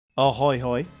Oh, hoi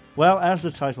hoi. Well, as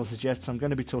the title suggests, I'm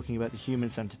going to be talking about the human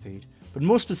centipede. But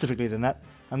more specifically than that,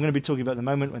 I'm going to be talking about the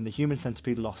moment when the human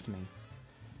centipede lost me.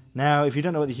 Now, if you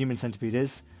don't know what the human centipede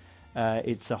is,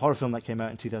 it's a horror film that came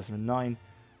out in 2009,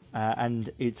 and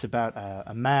it's about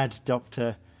a mad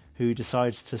doctor who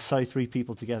decides to sew three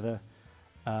people together,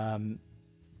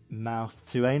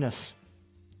 mouth to anus.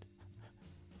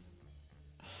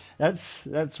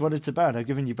 That's what it's about. I've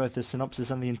given you both the synopsis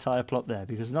and the entire plot there,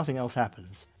 because nothing else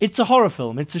happens. It's a horror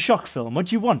film, it's a shock film, what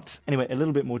do you want? Anyway, a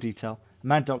little bit more detail. A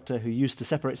mad doctor who used to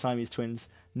separate Siamese twins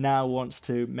now wants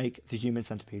to make the human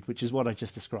centipede, which is what I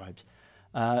just described.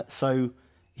 So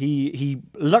he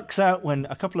lucks out when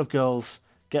a couple of girls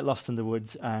get lost in the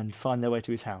woods and find their way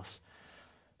to his house.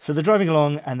 So they're driving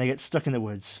along and they get stuck in the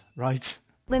woods, right?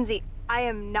 Lindsay, I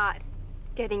am not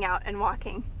getting out and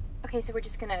walking. Okay, so we're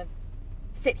just gonna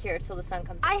sit here till the sun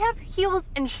comes up. I have heels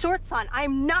and shorts on.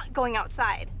 I'm not going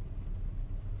outside.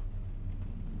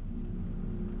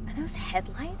 Are those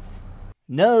headlights?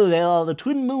 No, they are the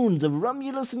twin moons of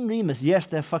Romulus and Remus. Yes,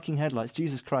 they're fucking headlights.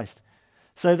 Jesus Christ.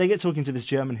 So they get talking to this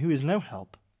German who is no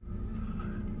help.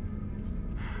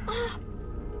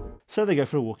 So they go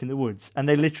for a walk in the woods. And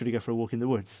they literally go for a walk in the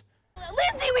woods.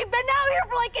 Lindsay, we've been out here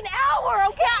for like an hour,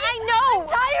 okay? Yeah, I know! I'm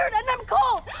tired and I'm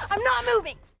cold. I'm not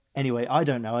moving. Anyway, I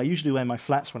don't know. I usually wear my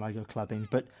flats when I go clubbing,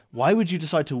 but why would you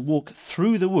decide to walk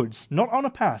through the woods, not on a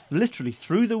path, literally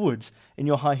through the woods in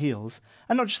your high heels?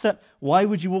 And not just that, why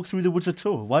would you walk through the woods at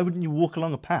all? Why wouldn't you walk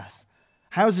along a path?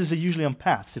 Houses are usually on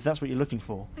paths, if that's what you're looking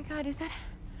for. Oh my god, is that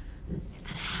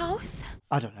a house?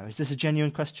 I don't know. Is this a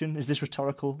genuine question? Is this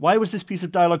rhetorical? Why was this piece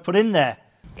of dialogue put in there?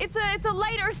 It's a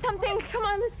light or something. Come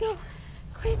on, let's go.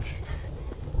 Quick.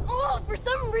 Oh, for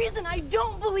some reason, I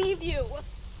don't believe you.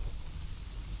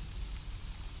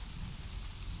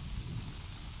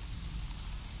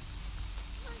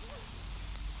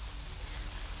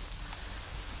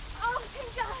 Oh,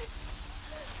 thank God.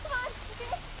 Come on,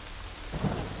 okay.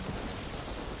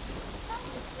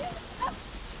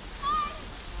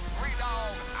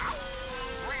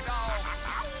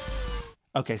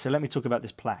 Okay, so let me talk about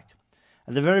this plaque.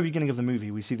 At the very beginning of the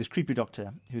movie, we see this creepy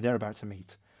doctor who they're about to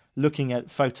meet, looking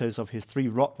at photos of his three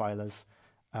Rottweilers,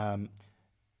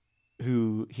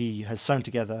 who he has sewn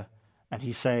together, and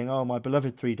he's saying, "Oh, my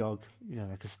beloved three dog,"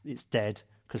 because it's dead,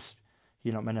 because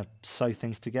you're not meant to sew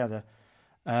things together.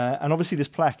 And obviously this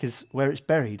plaque is where it's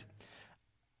buried,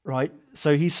 right?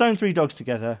 So he's sewn three dogs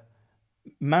together,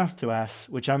 mouth to ass,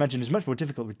 which I imagine is much more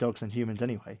difficult with dogs than humans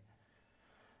anyway.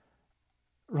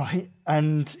 Right,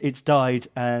 and it's died,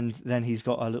 and then he's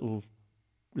got a little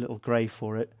grave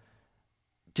for it.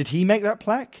 Did he make that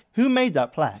plaque? Who made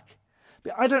that plaque?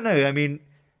 I don't know. I mean,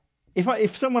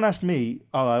 if someone asked me,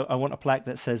 "Oh, I want a plaque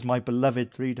that says my beloved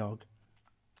three dog,"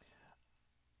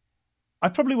 I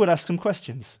probably would ask some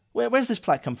questions. Where's this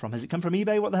plaque come from? Has it come from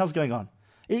eBay? What the hell's going on?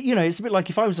 It's a bit like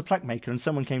if I was a plaque maker and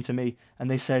someone came to me and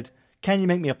they said, "Can you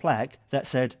make me a plaque that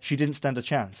said she didn't stand a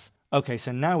chance?" Okay,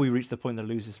 so now we reach the point that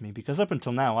loses me, because up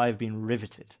until now I have been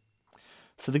riveted.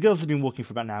 So the girls have been walking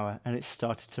for about an hour, and it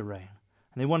started to rain.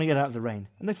 And they want to get out of the rain,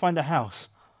 and they find a house.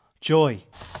 Joy.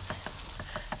 It's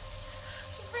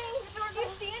raining, Georg. Do you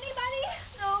see anybody?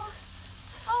 No.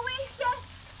 Oh, wait, yes.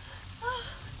 Oh.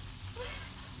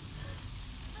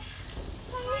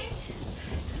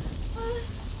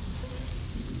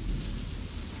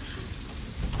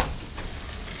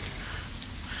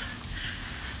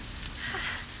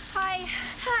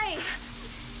 Hi.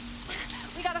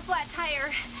 We got a flat tire.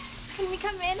 Can we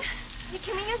come in?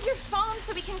 Can we use your phone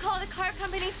so we can call the car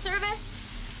company service?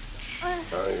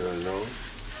 Are you alone?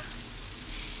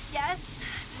 Yes,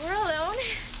 we're alone.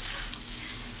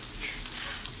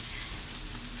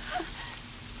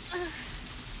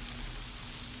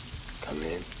 Come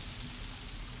in.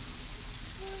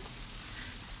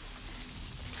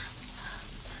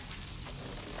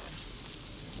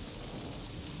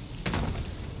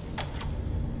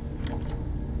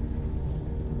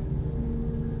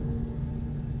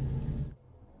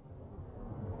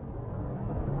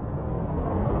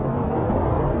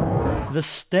 The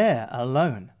stare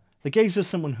alone. The gaze of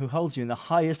someone who holds you in the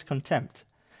highest contempt.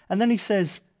 And then he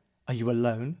says, "Are you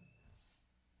alone?"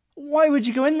 Why would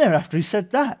you go in there after he said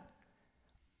that?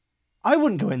 I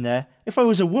wouldn't go in there. If I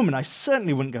was a woman, I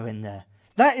certainly wouldn't go in there.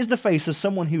 That is the face of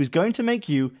someone who is going to make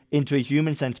you into a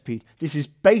human centipede. This is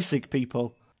basic,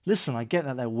 people. Listen, I get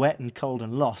that they're wet and cold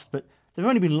and lost, but they've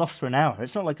only been lost for an hour.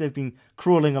 It's not like they've been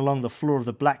crawling along the floor of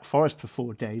the Black Forest for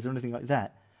 4 days or anything like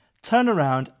that. Turn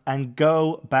around and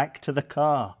go back to the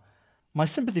car. My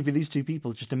sympathy for these two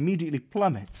people just immediately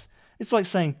plummets. It's like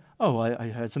saying, "Oh, I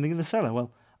heard something in the cellar.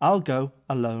 Well, I'll go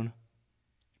alone."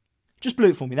 Just blew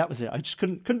it for me. That was it. I just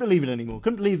couldn't believe it anymore.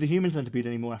 Couldn't believe the human centipede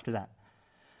anymore after that.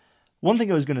 One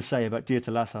thing I was going to say about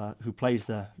Dieter Lasser, who plays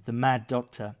the mad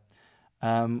doctor,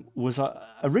 was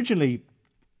originally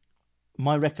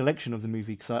my recollection of the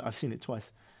movie, because I've seen it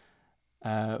twice.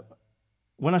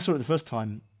 When I saw it the first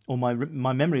time, or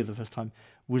my memory of the first time,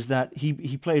 was that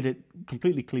he played it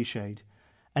completely cliched,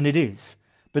 and it is.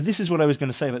 But this is what I was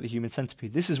going to say about the human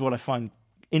centipede. This is what I find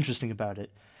interesting about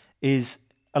it, is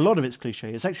a lot of it's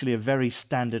cliche. It's actually a very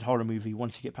standard horror movie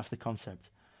once you get past the concept.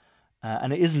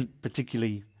 And it isn't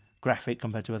particularly graphic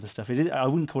compared to other stuff. I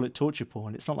wouldn't call it torture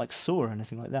porn. It's not like Saw or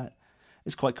anything like that.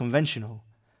 It's quite conventional.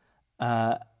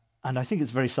 And I think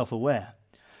it's very self-aware.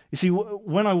 You see,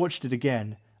 when I watched it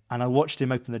again, and I watched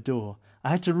him open the door, I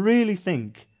had to really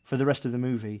think for the rest of the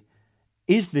movie,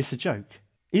 is this a joke?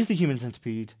 Is the human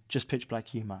centipede just pitch black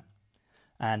humour?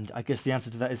 And I guess the answer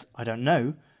to that is, I don't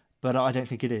know, but I don't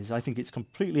think it is. I think it's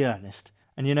completely earnest.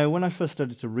 And you know, when I first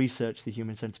started to research the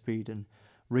human centipede and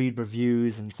read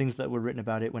reviews and things that were written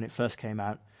about it when it first came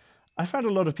out, I found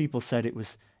a lot of people said it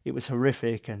was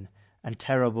horrific and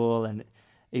terrible, and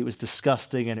it was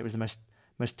disgusting, and it was the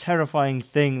most terrifying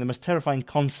thing, the most terrifying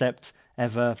concept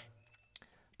ever.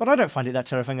 But I don't find it that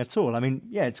terrifying at all. I mean,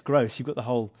 yeah, it's gross. You've got the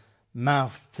whole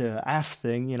mouth to ass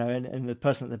thing, you know, and the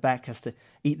person at the back has to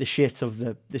eat the shit of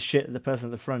the shit of the person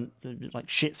at the front, like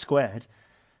shit squared.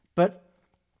 But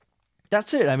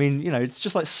that's it. I mean, you know, it's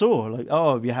just like Saw, like,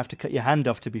 oh, you have to cut your hand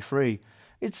off to be free.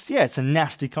 It's a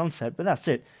nasty concept, but that's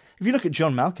it. If you look at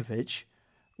John Malkovich,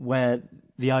 where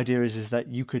the idea is that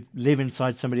you could live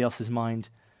inside somebody else's mind,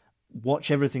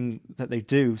 watch everything that they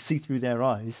do, see through their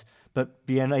eyes, but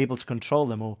be unable to control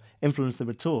them or influence them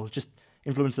at all, just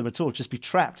be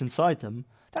trapped inside them,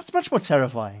 that's much more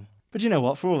terrifying. But you know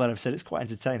what, for all that I've said, it's quite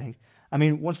entertaining. I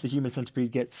mean, once the human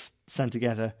centipede gets sewn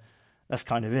together, that's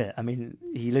kind of it. I mean,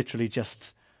 he literally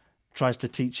just tries to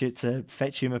teach it to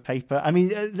fetch him a paper. I mean,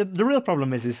 the real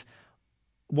problem is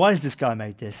why has this guy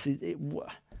made this?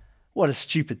 What a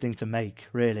stupid thing to make,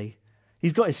 really.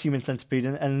 He's got his human centipede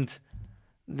and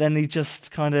then he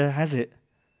just kind of has it.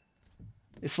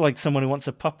 It's like someone who wants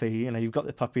a puppy. You know, you've got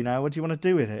the puppy now, what do you want to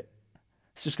do with it?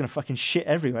 It's just going to fucking shit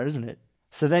everywhere, isn't it?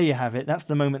 So there you have it. That's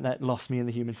the moment that lost me in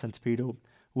the human centipede, or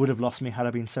would have lost me had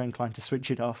I been so inclined to switch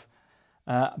it off.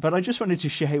 But I just wanted to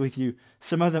share with you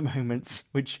some other moments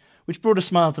which brought a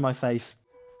smile to my face.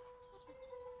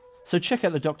 So check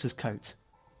out the doctor's coat.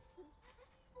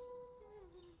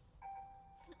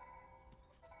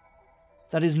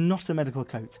 That is not a medical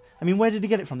coat. I mean, where did he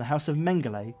get it from? The house of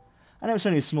Mengele? I know it's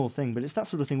only a small thing, but it's that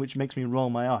sort of thing which makes me roll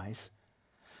my eyes.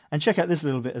 And check out this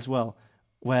little bit as well,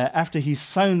 where after he's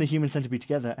sewn the human centipede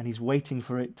together and he's waiting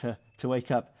for it to wake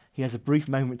up, he has a brief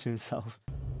moment to himself.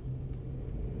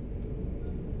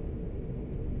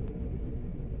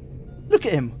 Look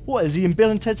at him. What, is he in Bill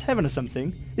and Ted's Heaven or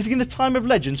something? Is he in the Time of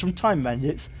Legends from Time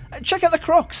Bandits? Check out the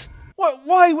Crocs.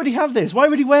 Why would he have this? Why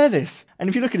would he wear this? And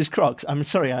if you look at his Crocs, I'm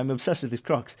sorry, I'm obsessed with his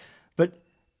Crocs, but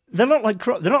they're not like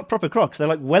they're not proper Crocs. They're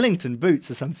like Wellington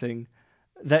boots or something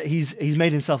that he's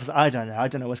made himself as. I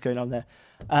don't know what's going on there.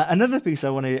 Another piece I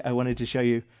wanted to show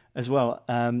you as well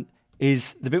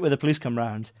is the bit where the police come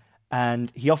round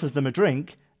and he offers them a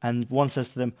drink, and one says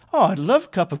to them, "Oh, I'd love a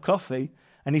cup of coffee,"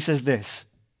 and he says this.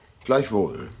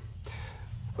 Gleichwohl.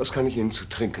 Was kann ich Ihnen zu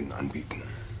trinken anbieten?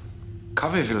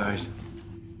 Kaffee vielleicht.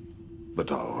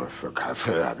 Bedauere, für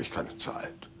Kaffee habe ich keine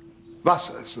Zeit.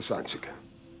 Wasser ist das Einzige.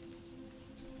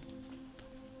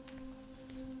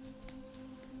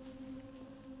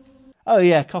 Oh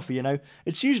yeah, coffee, you know.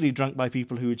 It's usually drunk by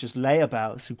people who are just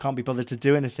layabouts, who can't be bothered to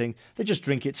do anything. They just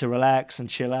drink it to relax and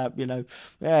chill out, you know.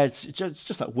 Yeah, it's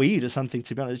just like weed or something,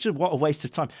 to be honest. It's just what a waste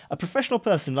of time. A professional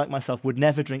person like myself would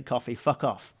never drink coffee. Fuck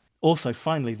off. Also,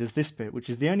 finally, there's this bit, which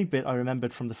is the only bit I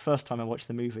remembered from the first time I watched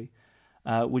the movie,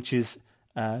 which is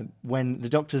when the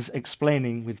doctor's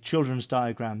explaining with children's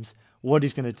diagrams what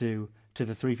he's going to do to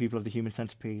the three people of the human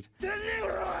centipede.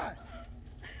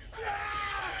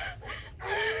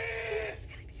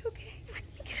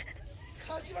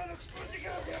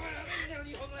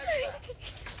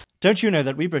 Don't you know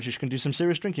that we British can do some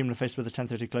serious drinking when faced with a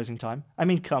 10:30 closing time? I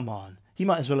mean, come on. He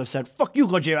might as well have said, "Fuck you,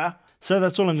 Gojira!" So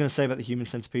that's all I'm going to say about the human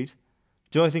centipede.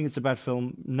 Do I think it's a bad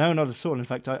film? No, not at all. In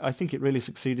fact, I think it really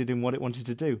succeeded in what it wanted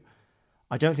to do.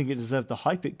 I don't think it deserved the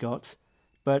hype it got,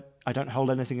 but I don't hold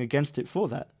anything against it for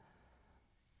that.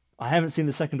 I haven't seen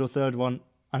the second or third one.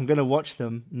 I'm going to watch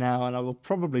them now, and I will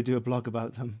probably do a blog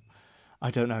about them. I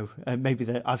don't know. Maybe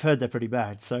I've heard they're pretty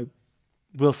bad, so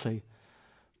we'll see.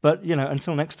 But, you know,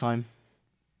 until next time,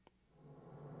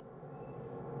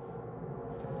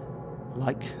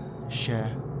 like,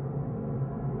 share,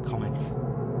 comment,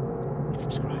 and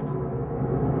subscribe.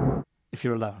 if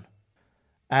you're alone.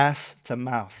 Ass to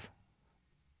mouth.